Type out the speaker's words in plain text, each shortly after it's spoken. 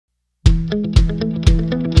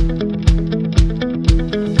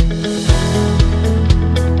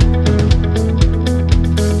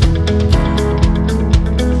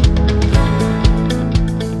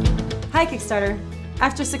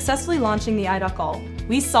successfully launching the iDock All,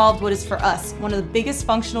 we solved what is for us one of the biggest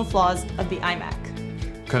functional flaws of the iMac.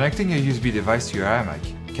 Connecting a USB device to your iMac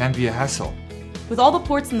can be a hassle. With all the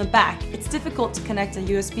ports in the back, it's difficult to connect a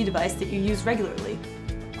USB device that you use regularly.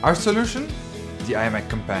 Our solution? The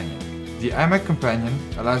iMacompanion. The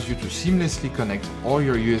iMacompanion allows you to seamlessly connect all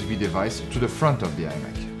your USB devices to the front of the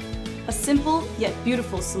iMac. A simple yet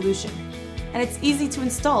beautiful solution. And it's easy to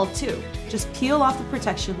install too. Just peel off the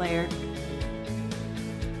protection layer,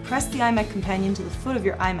 press the iMacompanion to the foot of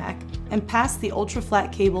your iMac, and pass the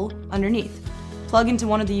ultra-flat cable underneath. Plug into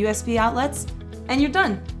one of the USB outlets, and you're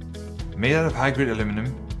done. Made out of high-grade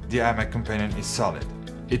aluminum, the iMacompanion is solid.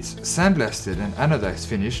 Its sandblasted and anodized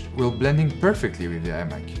finish will blend in perfectly with the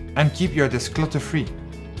iMac and keep your desk clutter-free.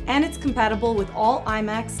 And it's compatible with all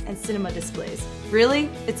iMacs and cinema displays. Really,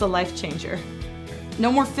 it's a life changer.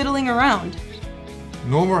 No more fiddling around.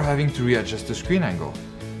 No more having to readjust the screen angle.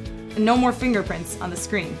 And no more fingerprints on the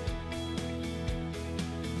screen.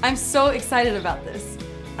 I'm so excited about this.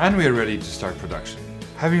 And we are ready to start production.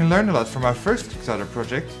 Having learned a lot from our first Kickstarter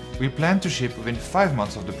project, we plan to ship within 5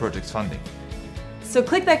 months of the project's funding. So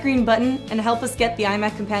click that green button and help us get the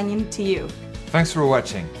iMacompanion to you. Thanks for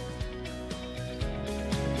watching.